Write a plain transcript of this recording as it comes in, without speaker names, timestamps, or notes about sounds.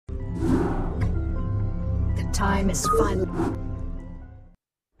time is finally...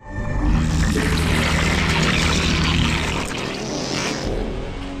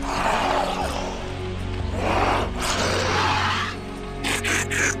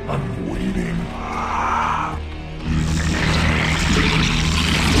 I'm waiting.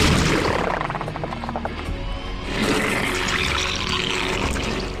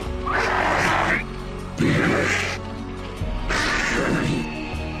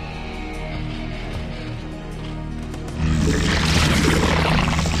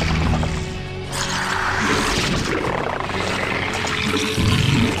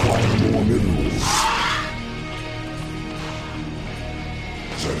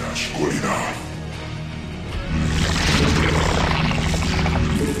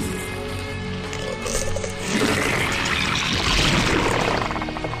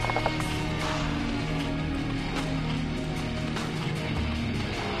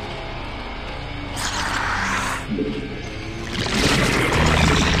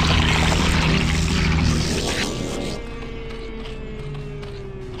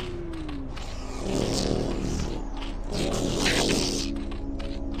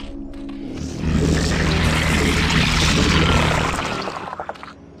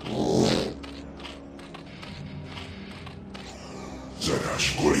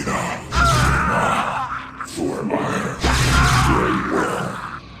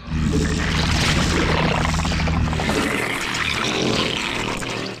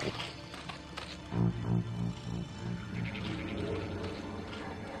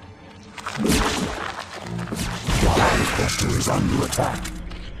 Is under attack.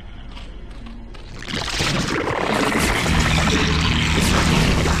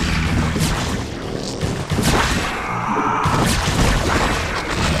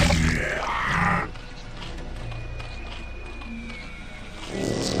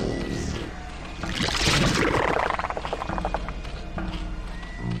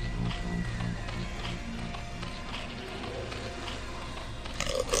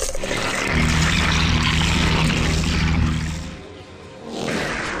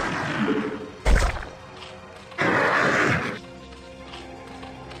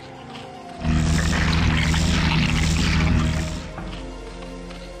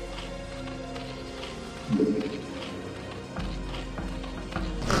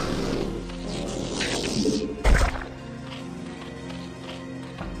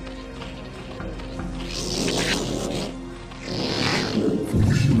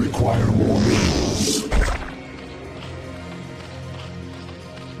 Require more minerals.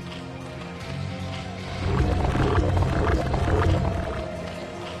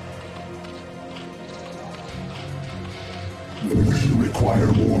 We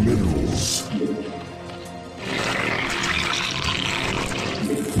require more minerals.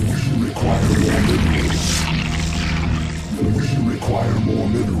 We require more minerals. We require more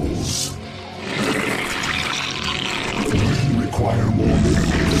minerals. We require more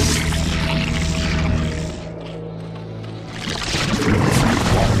minerals.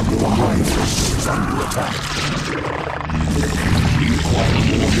 The hive is under attack. We require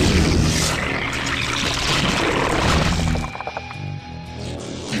more minerals.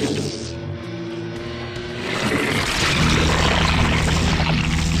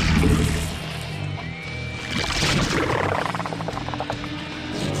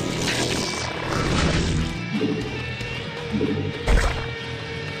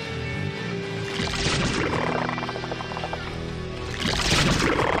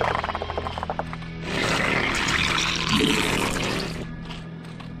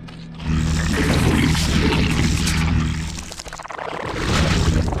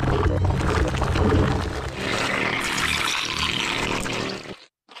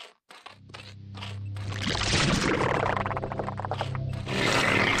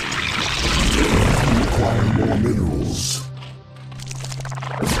 More minerals.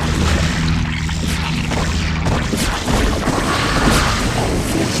 Our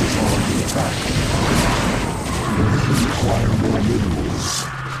forces are under attack. We require more minerals.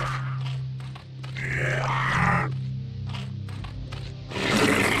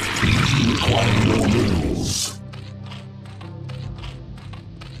 We require more minerals.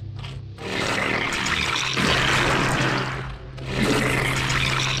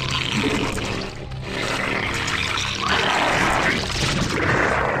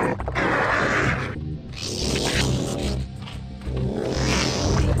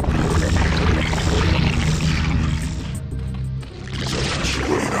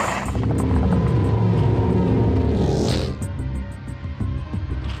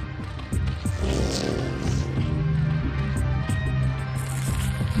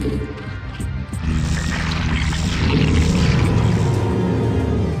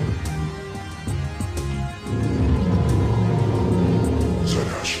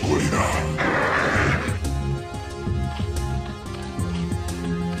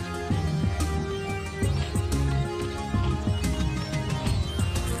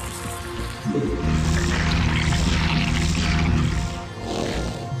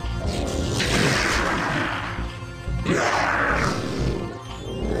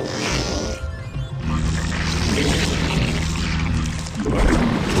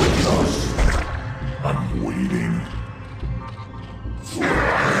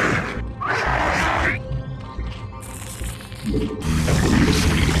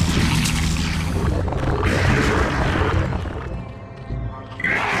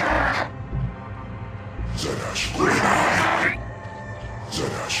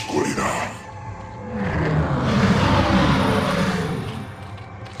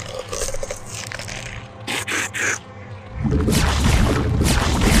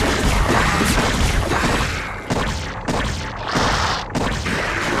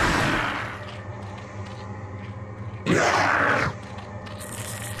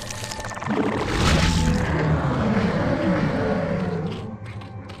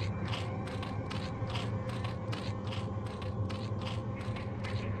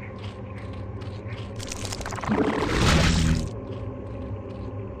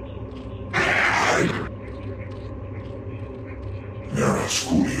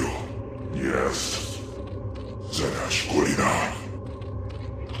 Julio. Yes. Zerg.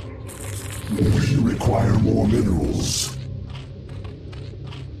 We require more minerals.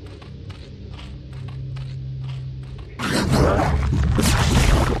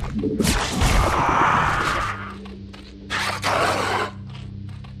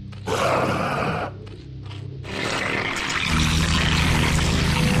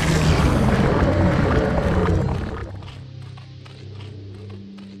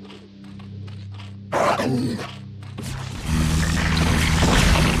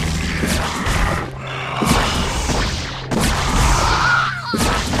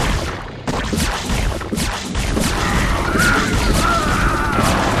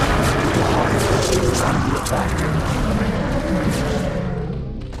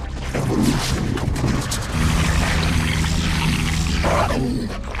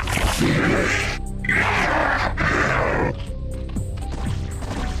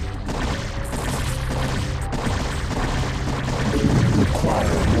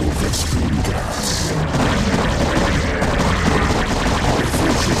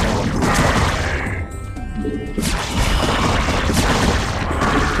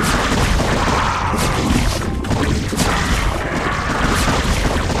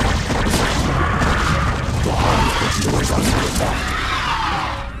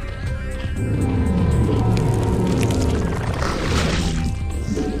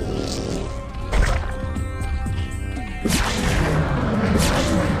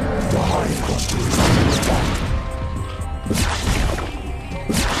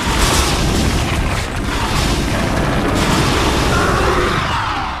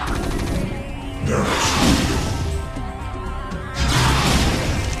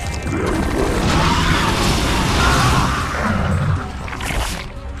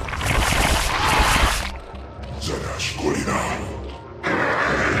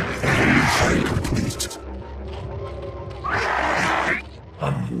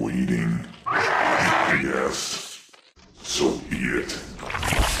 I'm waiting. Yes. So be it.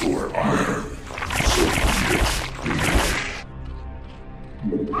 For iron. So be it.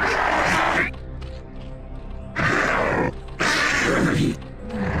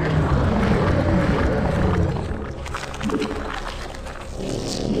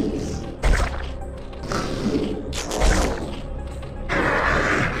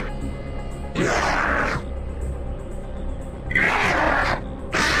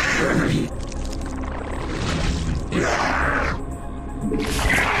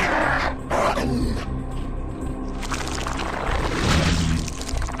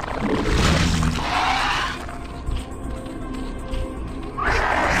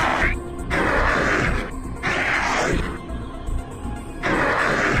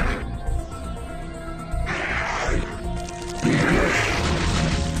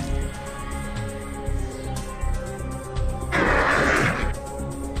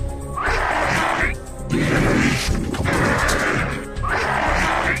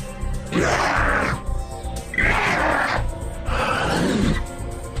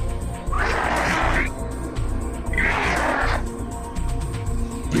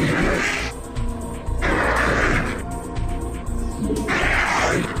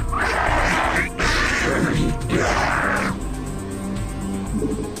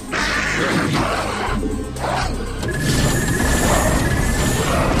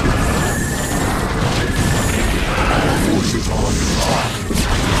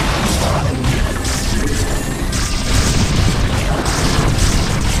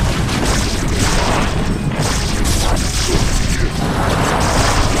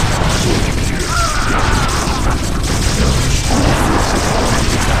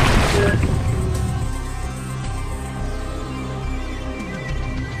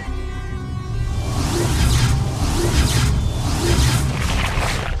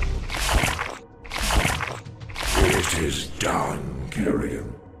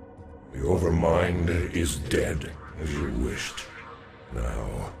 Is dead, as you wished.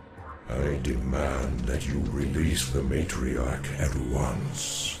 Now, I demand that you release the matriarch at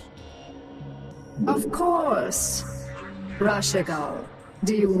once. Of course. Rashagal,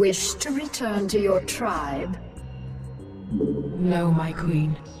 do you wish to return to your tribe? No, my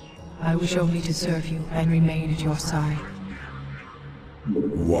queen. I wish only to serve you and remain at your side.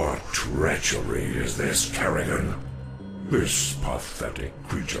 What treachery is this, Kerrigan? This pathetic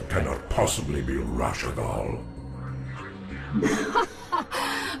creature cannot possibly be Rashagal.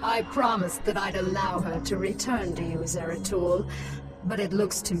 I promised that I'd allow her to return to you, Zeratul, but it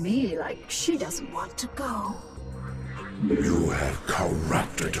looks to me like she doesn't want to go. You have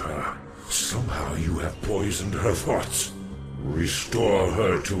corrupted her. Somehow you have poisoned her thoughts. Restore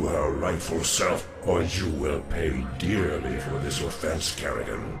her to her rightful self, or you will pay dearly for this offense,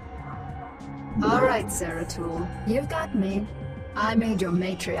 Kerrigan. All right, Zeratul, you've got me. I made your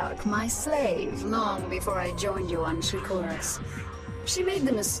matriarch my slave long before I joined you on Shikuris. She made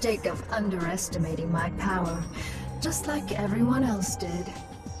the mistake of underestimating my power, just like everyone else did.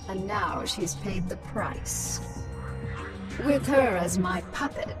 And now she's paid the price. With her as my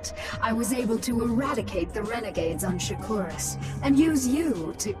puppet, I was able to eradicate the renegades on Shikuris, and use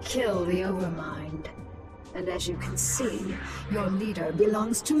you to kill the Overmind. And as you can see, your leader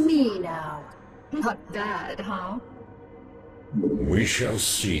belongs to me now. Not bad, huh? We shall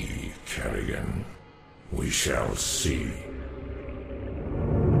see, Kerrigan. We shall see.